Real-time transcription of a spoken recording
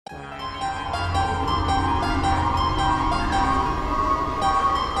Oh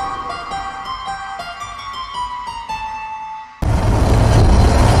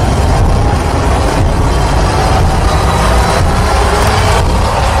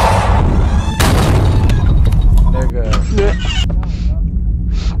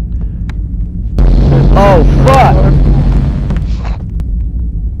fuck!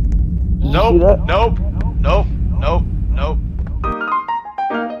 Nope, nope, nope, nope, nope.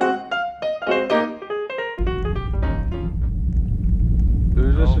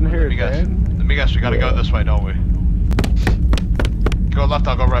 Who's this in here, Dan? Let me guess, we gotta go this way, don't we? Go left,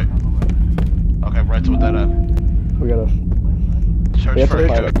 I'll go right. Okay, right's with that end. We gotta... Search for a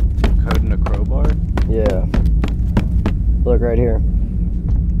code. Code in a crowbar? Yeah. Look right here.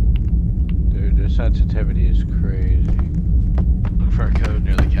 Dude, the sensitivity is crazy. Look for a code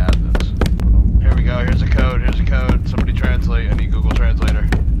near the cabinets. Here we go, here's a code, here's a code. Somebody translate, I need Google Translator.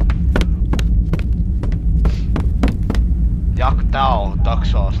 Yok Tao, duck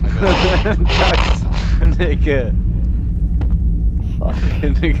sauce, nigga. Nigga. Fuck.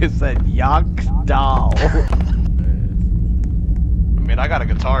 Nigga said Yok Tao. I mean, I got a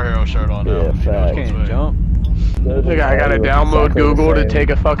Guitar Hero shirt on now. Yeah, fact. Can't jump. Look, I gotta download Exactly Google to take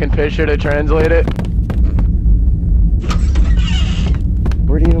a fucking picture to translate it.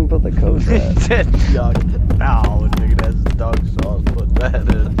 Where do you even put the codes He at? said Yok Tao. Nigga, that's duck sauce. Put that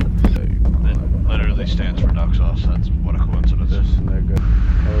in. It literally stands for duck sauce. That's what a coincidence. This nigga.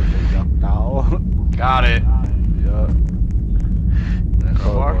 Yok Tao. Got it. Yup.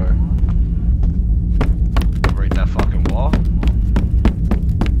 Crowbar. Break that fucking wall.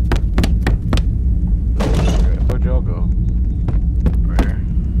 Where'd y'all go? Right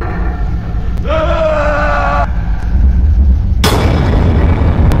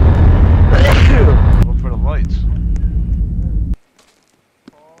here. Look for the lights.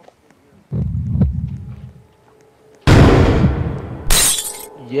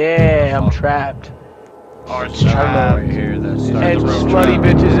 Yeah, I'm trapped. Art's Right trapped. here. That's And the road slutty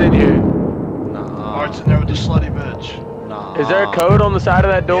trap. bitches in here. Nah. Art's in there with the slutty bitch. Nah. Is there a code on the side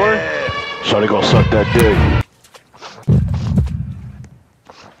of that door? Yeah. Shawty gonna suck that dick.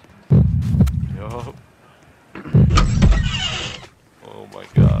 Yo. Oh my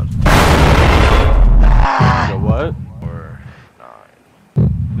god. The what? Or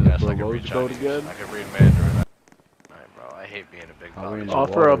 9. Yes, I can read Code Chinese. again? I can read Mandarin. Alright, bro. I hate being a big I'll read body.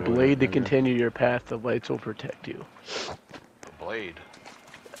 Offer a water, blade to nigga. continue your path. The lights will protect you. A blade.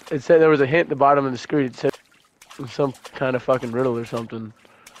 It said there was a hint at the bottom of the screen. It said some kind of fucking riddle or something.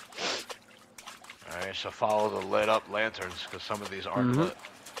 Alright, so follow the lit up lanterns, because some of these aren't lit.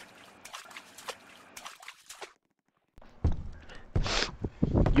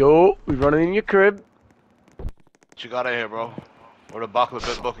 Yo, we running in your crib. What you got in here, bro? Where the buckle of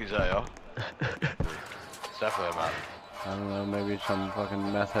bit bookies at, yo? It's definitely a map. I don't know, maybe some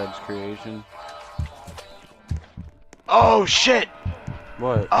fucking meth head's creation. Oh shit!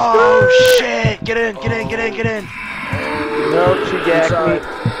 What? Oh shit! Get in, get in, get in, get in! Nope, she gacked me.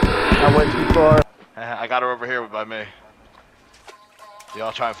 I went too far. I got her over here by me.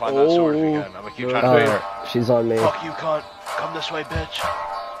 Y'all try and find that sword if you can. I'm gonna keep trying to beat her. She's on me. Fuck you, cunt. Come this way, bitch.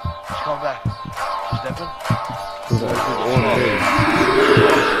 She's coming back. She's dipping.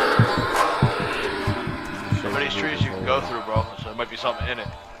 So many streets you can go through, bro. So there might be something in it.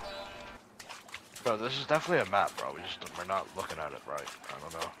 Bro, this is definitely a map, bro. We're not looking at it right. I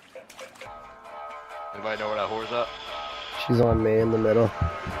don't know. Anybody know where that whore's at? She's on me in the middle.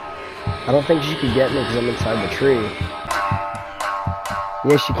 I don't think she can get me because I'm inside the tree.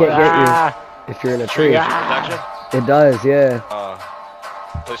 Yeah, she can't get you if you're in a tree. Protection? It does, yeah.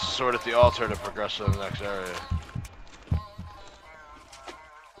 Place the sword at the altar to progress to the next area.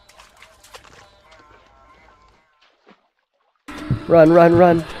 Run, run,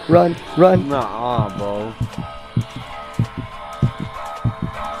 run, run, run. Nah, bro.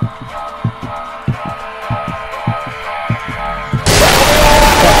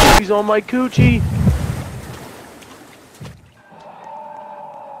 He's on my coochie.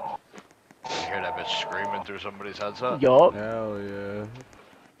 You hear that bitch screaming through somebody's headset? Yup. Hell yeah.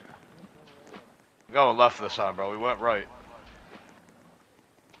 We're going left this time, bro. We went right.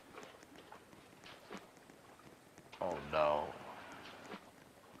 Oh no.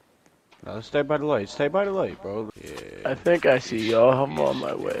 No, stay by the light. Stay by the light, bro. Yeah. I think I see y'all. I'm on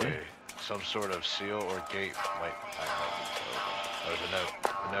my way. Some sort of seal or gate might be open. There's a note.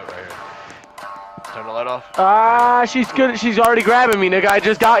 A note right here. Turn the light off. Ah, she's good. She's already grabbing me, nigga. I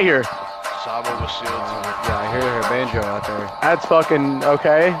just got here. Saba was sealed. Yeah, I hear her banjo out there. That's fucking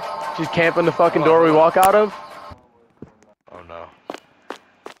okay. She's camping the fucking door we walk out of. Oh no.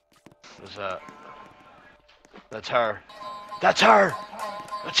 What's that? That's her. That's her!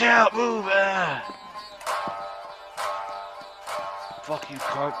 Watch out, move! Fuck you,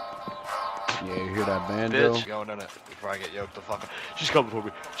 cunt. Yeah, you hear that banjo? Bitch, going in it before I get yoked the fuck up. She's coming for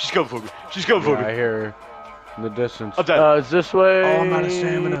me. She's coming for me. She's coming for Yeah, me. I hear her in the distance. I'm dead. It's this way. Oh, I'm out of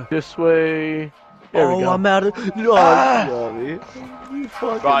stamina. This way. There we go. I'm out of. No, Ah! sorry. You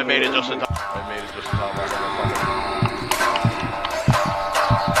fucking. Bro, I made it just in time. I made it just in time.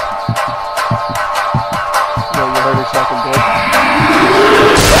 No, you heard her second bit.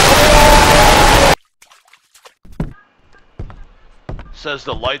 Says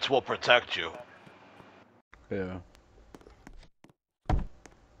the lights will protect you. Yeah.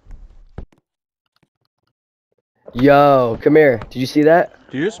 Yo, come here. Did you see that?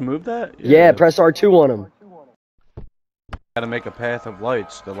 Did you just move that? Yeah, press R2 on him. Gotta make a path of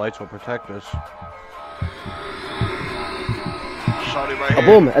lights. The lights will protect us. Shawty right Oh, here.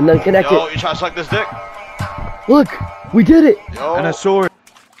 boom, and then connect Yo, it. you trying to suck this dick? Look, we did it. Yo. And a sword.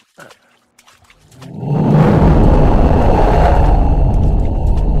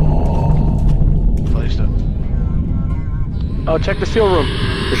 Placed it. Oh, check the steel room.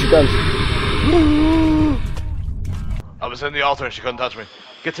 Here she comes. I was in the altar and she couldn't touch me.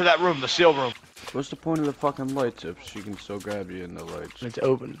 Get to that room, the seal room. What's the point of the fucking lights if she can still grab you in the lights? It's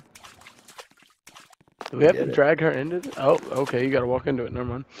open. Do we have to drag her into it? Oh, okay, you gotta walk into it. Never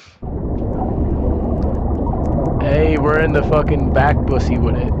mind. Hey, we're in the fucking back bussy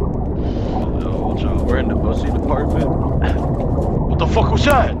with it. Yo, watch out. We're in the pussy department. What the fuck was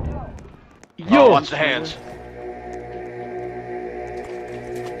that? Yo! Oh, watch the hands.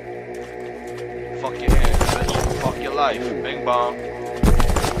 Fuck your hands, bitch. Fuck your life. Bing bong.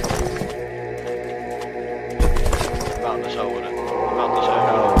 I'm out in the show with it. I'm out in the show.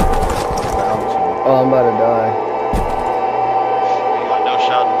 Oh, I'm about to die. You got no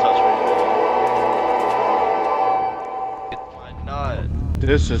shot to touch me. Get my nut.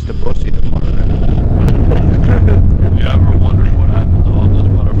 This is the pussy department. You ever wondered what happened to all those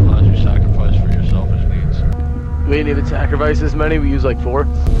butterflies you sacrificed for your selfish needs? We didn't even sacrifice this many, we used like 4.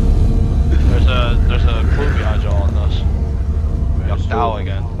 There's a clue behind you on this. Yok Tao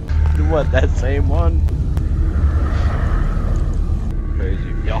again. What, that same one?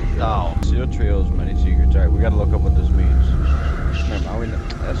 Crazy. Yok Tao. Seal trails, many secrets. Alright, we gotta look up what this means. Never mind, we know.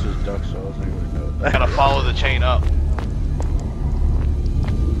 That's just duck sauce. I think we know that. Gotta follow the chain up.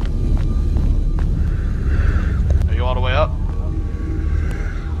 Are you all the way up?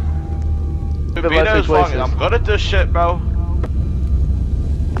 Dude, Bitos fucking, I'm good at this shit, bro. You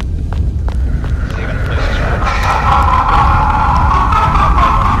gotta place this right.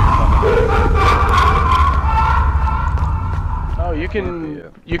 Oh, you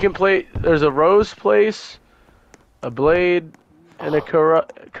can play. There's a rose place, a blade, and a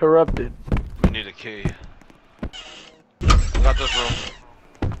corrupted. We need a key. Got this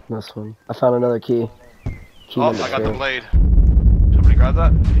room. This one. I found another key. Key Oh, number I got the 3. blade. Somebody grab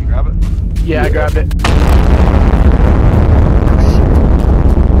that? Did you grab it? Yeah, I grabbed it.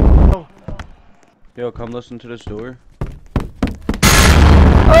 Yo, come listen to this door.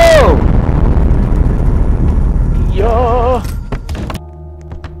 Oh! Yo!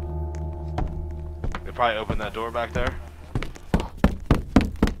 They probably opened that door back there.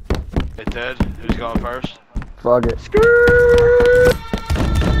 It did. Who's going first? Fuck it.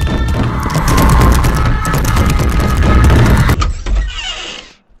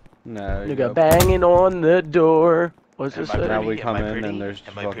 Nah, You got banging on the door. What's this Am I say? Now pretty? we Am come I in pretty? and there's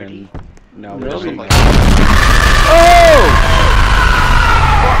Am I fucking. Now we Doesn't see. look like Oh!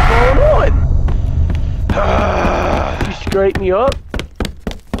 What's going on? You straight me up?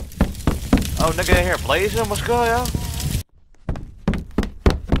 Oh, nigga in here blazing? What's good, yo?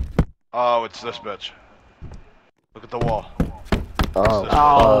 Oh, it's this bitch. Look at the wall. Oh,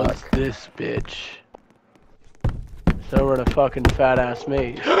 Oh, fuck. it's this bitch. So we're in a fucking fat ass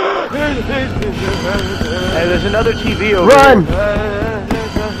maze. Hey, there's another TV over Run! here.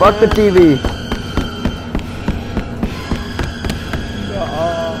 Fuck the TV.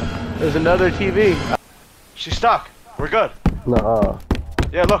 There's another TV. She's stuck. We're good. Nuh-uh.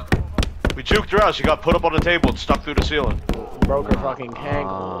 Yeah, look. We juked her out. She got put up on the table and stuck through the ceiling. Broke her fucking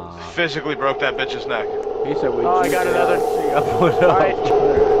ankles. Physically broke that bitch's neck. He said we. Oh, I got another. Alright.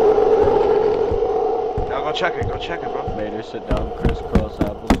 Now go check it. Go check it, bro. Made her sit down, crisscross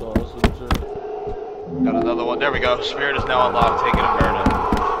applesauce and shit. Got another one. There we go. Spirit is now unlocked. Take it and burn it.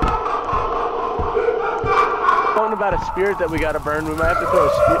 Something about a spirit that we gotta burn. We might have to throw a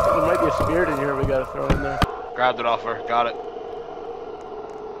spirit. There might be a spirit in here we gotta throw in there. Grabbed it off her. Got it.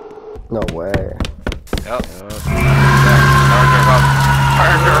 No way. Yep. Burned her up.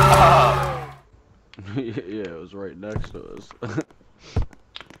 Burned her up. Yeah, it was right next to us.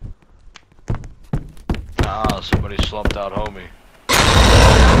 Ah, somebody slumped out, homie.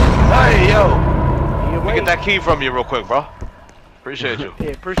 Hey, yo! Let me get that key from you real quick, bro. Appreciate you.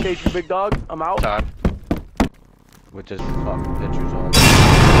 Yeah, appreciate you, big dog. I'm out. Time. With just fucking pictures on.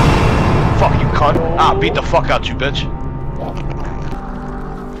 Fuck you, cunt. Ah, beat the fuck out you, bitch.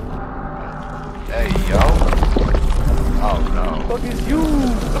 Hey, yo. Oh, no. Fuck is you?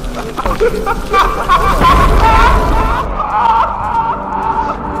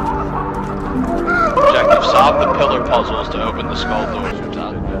 Jack, you've solved the pillar puzzles to open the skull doors.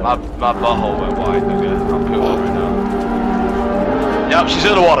 My butthole went wide, nigga. I'm pooping right now. Yep, she's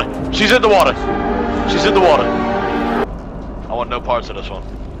in the water. She's in the water. She's in the water. I want no parts of this one.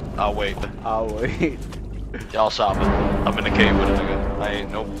 I'll wait. I'll wait. Y'all solve it. I'm in the cave with it, nigga. I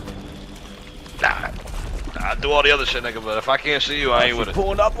ain't nope. Nah. I do all the other shit, nigga, but if I can't see you, I ain't with it.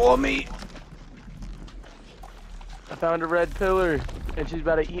 Pulling up on me. I found a red pillar, and she's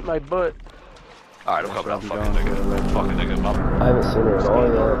about to eat my butt. Alright, I'm coming out, fucking nigga. Fucking nigga. I haven't seen her at all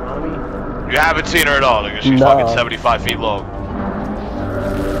yet. You haven't seen her at all, nigga. She's fucking 75 feet long.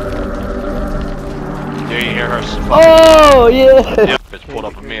 You didn't hear her. Oh, yeah! Yeah, bitch pulled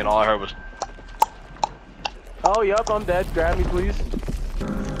up with me and all I heard was. Oh, yup, I'm dead. Grab me, please.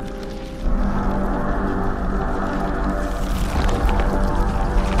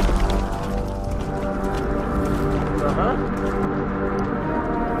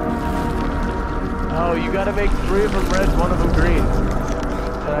 Oh, you gotta make 3 of them red, 1 of them green.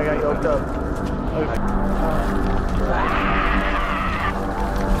 And I got yoked up. Okay.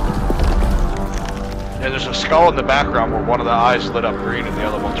 Yeah, there's a skull in the background where one of the eyes lit up green and the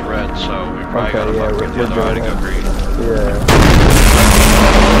other one's red, so we probably gotta fucking get the other eye to go green. Yeah.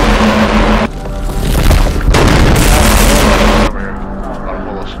 Over here. Gotta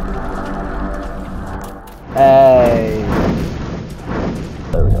pull us. Hey.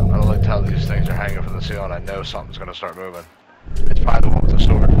 There we go. I don't like how these things are hanging from the ceiling. I know something's gonna start moving. It's probably the one with the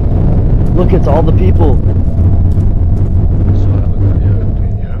sword. Look, it's all the people.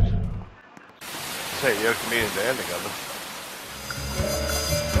 Say, yoked me and Dan together.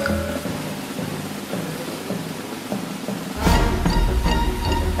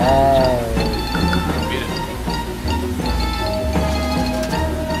 Hey. Beat it.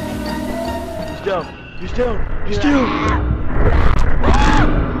 He's down. He's down. He's down.